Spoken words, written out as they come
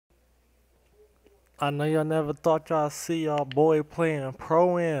I know y'all never thought y'all see y'all boy playing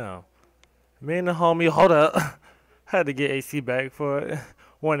ProAm. Me and the homie, hold up. Had to get AC back for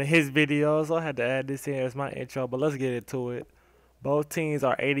one of his videos, so I had to add this in as my intro, but let's get into it. Both teams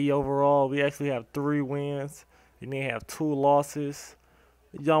are 80 overall. We actually have 3 wins, and they have 2 losses.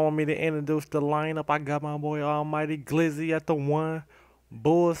 Y'all want me to introduce the lineup? I got my boy Almighty Glizzy at the 1,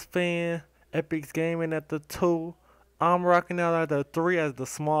 Bulls fan, Epics Gaming at the 2. I'm rocking out at the 3 as the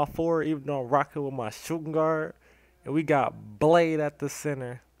small forward, even though I'm rocking with my shooting guard. And we got Blade at the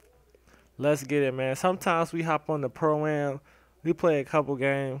center. Let's get it, man. Sometimes we hop on the Pro-Am. We play a couple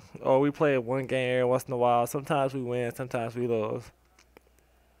games, or we play one game every once in a while. Sometimes we win, sometimes we lose.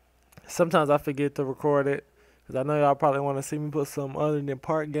 Sometimes I forget to record it, because I know y'all probably want to see me put some other than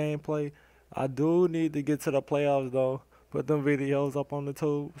park gameplay. I do need to get to the playoffs, though. Put them videos up on the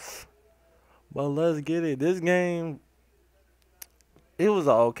tubes. But let's get it. This game, it was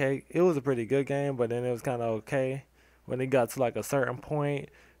a pretty good game, but then it was kind of okay when it got to like a certain point.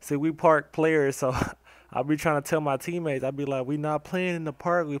 See, we park players, so I'll be trying to tell my teammates, I'll be like, we not playing in the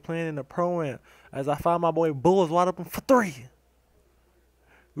park, we playing in the Pro-Am. As I find my boy Bulls wide open for 3.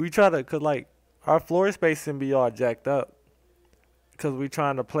 We try to, cause like, our floor spacing be all jacked up. Cause we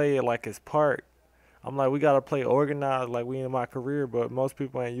trying to play it like it's park. I'm like, we gotta play organized like we in my career, but most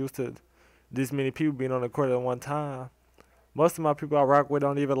people ain't used to this many people being on the court at one time. Most of my people I rock with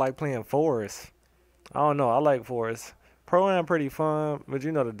don't even like playing fours. I don't know, I like fours. Pro-Am pretty fun, but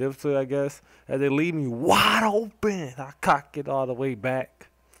you know the difference to it, I guess. As they leave me wide open, I cock it all the way back.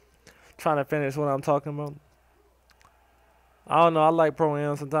 Trying to finish what I'm talking about. I don't know, I like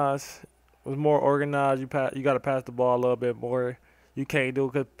Pro-Am sometimes. It's more organized. You got to pass the ball a little bit more. You can't do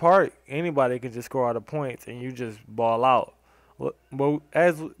it because park, anybody can just score all the points and you just ball out. But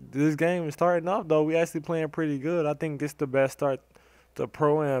as this game is starting off, though, we actually playing pretty good. I think this is the best start to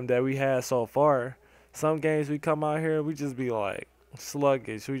Pro-Am that we had so far. Some games we come out here, we just be like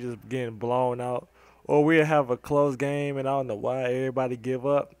sluggish. We just getting blown out. Or we'll have a close game, and I don't know why everybody give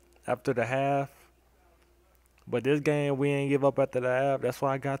up after the half. But this game, we ain't give up after the half. That's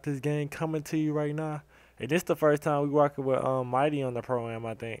why I got this game coming to you right now. And this the first time we working with Mighty on the Pro-Am,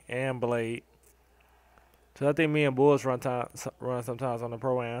 I think, and Blade. So I think me and Bulls run sometimes on the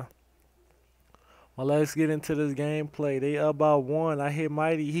Pro-Am. Well, let's get into this gameplay. They up by 1. I hit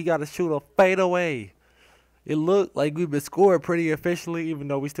Mighty. He got to shoot a fadeaway. It looked like we've been scoring pretty efficiently, even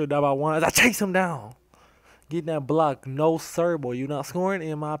though we still down by 1. As I chase him down. Getting that block. No, sir, boy. You're not scoring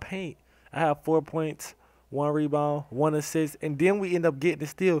in my paint. I have 4 points, 1 rebound, 1 assist, and then we end up getting the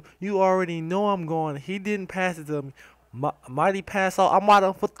steal. You already know I'm going. He didn't pass it to me. Mighty pass out. I'm wide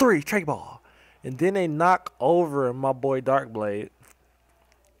up for 3. Trade ball. And then they knock over my boy Darkblade.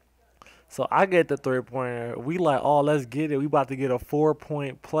 So I get the 3-pointer. We like, oh, let's get it. We about to get a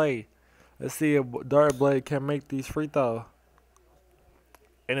 4-point play. Let's see if Darkblade can make these free throws.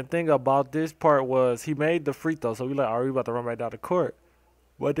 And the thing about this part was he made the free throw. So we like, are we about to run right down the court?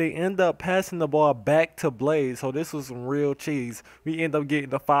 But they end up passing the ball back to Blade. So this was some real cheese. We end up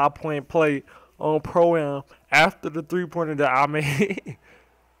getting the 5-point play on Pro-Am after the 3-pointer that I made.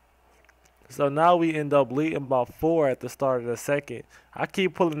 So now we end up leading by 4 at the start of the second. I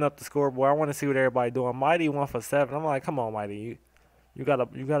keep pulling up the scoreboard. I want to see what everybody doing. Mighty 1 for 7. I'm like, come on, Mighty. You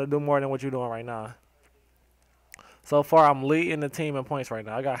gotta do more than what you're doing right now. So far, I'm leading the team in points right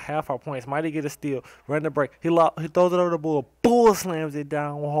now. I got half our points. Mighty get a steal. Run the break. He throws it over the Bull. Bull slams it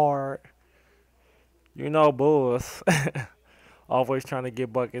down hard. You know Bulls. Always trying to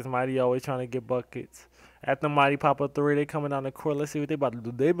get buckets. Mighty always trying to get buckets. After Mighty pop a 3, they coming down the court. Let's see what they about to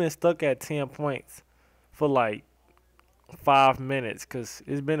do. They've been stuck at 10 points for like 5 minutes because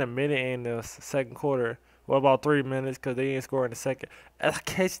it's been a minute in the second quarter. What about 3 minutes because they ain't scoring the second. I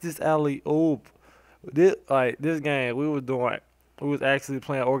catch this alley-oop. This game, we was actually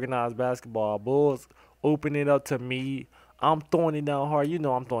playing organized basketball. Bulls open it up to me. I'm throwing it down hard. You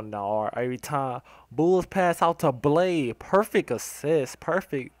know I'm throwing it down hard every time. Bulls pass out to Blade. Perfect assist.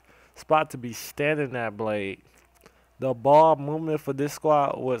 Perfect spot to be standing at Blade. The ball movement for this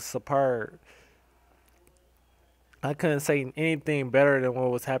squad was superb. I couldn't say anything better than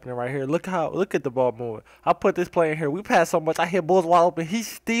what was happening right here. Look at the ball moving. I put this play in here. We passed so much. I hit Bulls wide open. He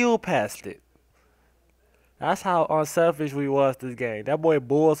still passed it. That's how unselfish we was this game. That boy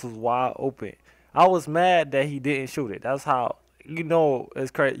Bulls was wide open. I was mad that he didn't shoot it. That's how, you know,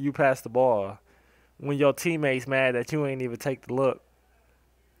 it's crazy. You pass the ball when your teammates mad that you ain't even take the look.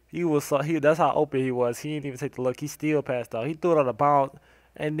 That's how open he was. He didn't even take the look. He still passed out. He threw it on the bounce,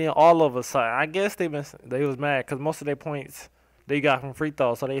 and then all of a sudden, I guess they was mad because most of their points they got from free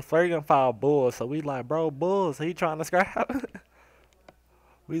throws. So they flirting foul Bulls. So we like, bro, Bulls, he trying to scrap.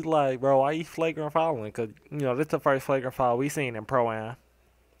 We like, bro, why you flagrant fouling? Cause this the first flagrant foul we seen in ProAm,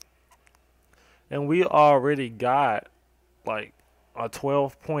 and we already got like a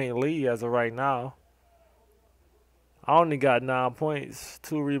 12-point lead as of right now. I only got 9 points,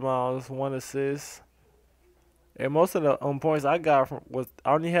 2 rebounds, 1 assist. And most of the points I got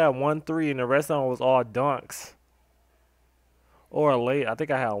I only had 1 3, and the rest of them was all dunks or a lay. I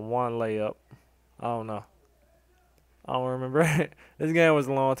think I had 1 layup. I don't know. I don't remember. This game was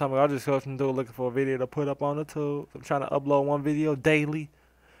a long time ago. I just coaching through looking for a video to put up on the tube. I'm trying to upload 1 video daily,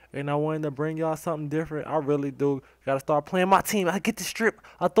 and I wanted to bring y'all something different. I really do. Gotta start playing my team. I get the strip.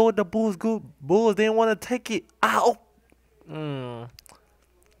 I throw it the Bulls. Good. Bulls didn't want to take it. Ow.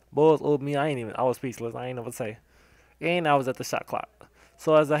 Bulls owed me. I was speechless. I ain't never say. And I was at the shot clock.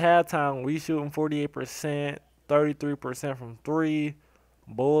 So as a halftime, we shooting 48%, 33% from 3.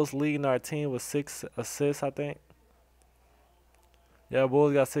 Bulls leading our team with 6 assists, I think. Yeah,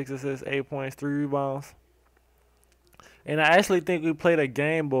 Bulls got 6 assists, 8 points, 3 rebounds. And I actually think we played a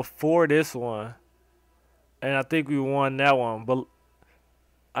game before this one, and I think we won that one. But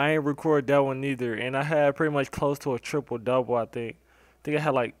I ain't record that one either. And I had pretty much close to a triple-double, I think. I think I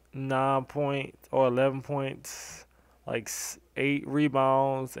had like 9 points or 11 points, like 8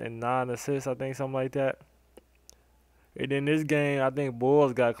 rebounds and 9 assists, I think, something like that. And in this game, I think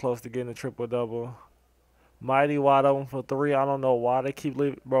Bulls got close to getting a triple-double. Mighty wide open for 3. I don't know why they keep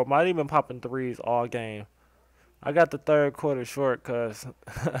leaving. Bro, Mighty been popping 3s all game. I got the third quarter short because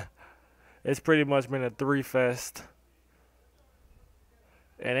it's pretty much been a 3 fest.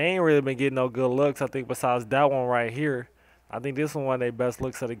 And they ain't really been getting no good looks, I think, besides that one right here. I think this one of their best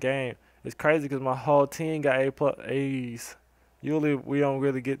looks of the game. It's crazy because my whole team got A's. Usually we don't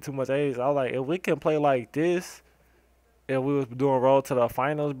really get too much A's. I was like, if we can play like this, if we was doing road to the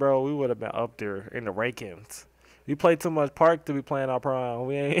finals, bro, we would have been up there in the rankings. We play too much park to be playing our ProAm.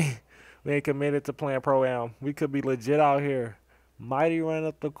 We ain't committed to playing ProAm. We could be legit out here. Mighty ran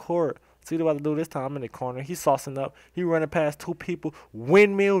up the court. See what about to do this time in the corner. He's saucing up. He running past 2 people.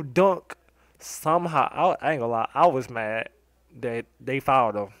 Windmill dunk. Somehow, I ain't gonna lie, I was mad that they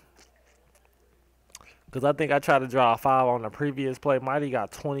fouled him. Because I think I tried to draw a foul on the previous play. Mighty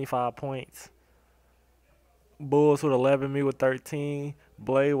got 25 points. Bulls with 11, me with 13.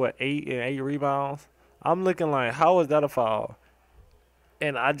 Blade with 8 and 8 rebounds. I'm looking like, how is that a foul?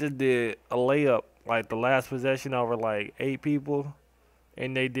 And I just did a layup, like the last possession over like 8 people,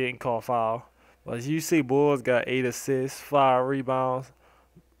 and they didn't call foul. But as you see, Bulls got 8 assists, 5 rebounds,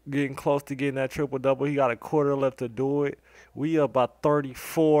 getting close to getting that triple-double. He got a quarter left to do it. We up by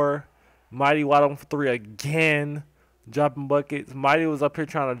 34. Mighty wide open for 3 again, dropping buckets. Mighty was up here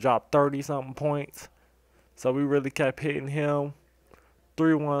trying to drop 30-something points. So we really kept hitting him.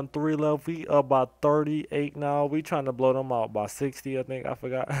 3-1-3 left. We up by 38 now. We trying to blow them out by 60, I think. I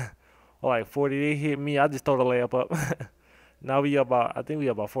forgot. Or like 40. They hit me. I just throw the layup up. Now we up by, I think we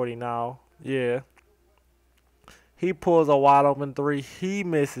up by 40 now. Yeah. He pulls a wide open 3. He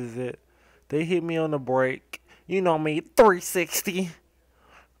misses it. They hit me on the break. You know me, 360.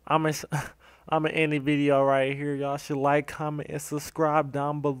 I'm in any video right here. Y'all should like, comment, and subscribe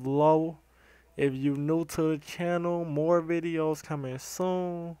down below. If you're new to the channel, more videos coming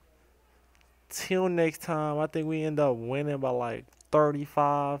soon. Till next time, I think we end up winning by like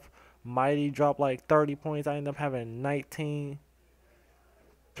 35. Mighty dropped like 30 points. I end up having 19.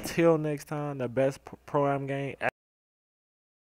 Till next time, the best ProAm game.